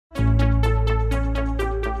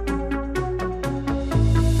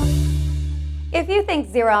If you think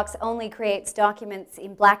Xerox only creates documents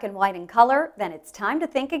in black and white and color, then it's time to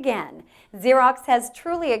think again. Xerox has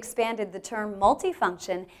truly expanded the term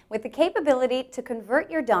multifunction with the capability to convert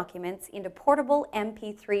your documents into portable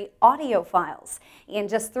MP3 audio files. In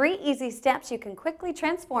just 3 easy steps, you can quickly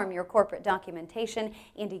transform your corporate documentation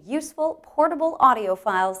into useful portable audio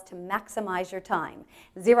files to maximize your time.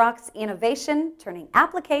 Xerox innovation, turning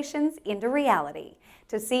applications into reality.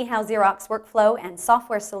 To see how Xerox workflow and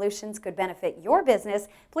software solutions could benefit your business,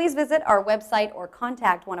 please visit our website or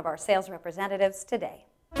contact one of our sales representatives today.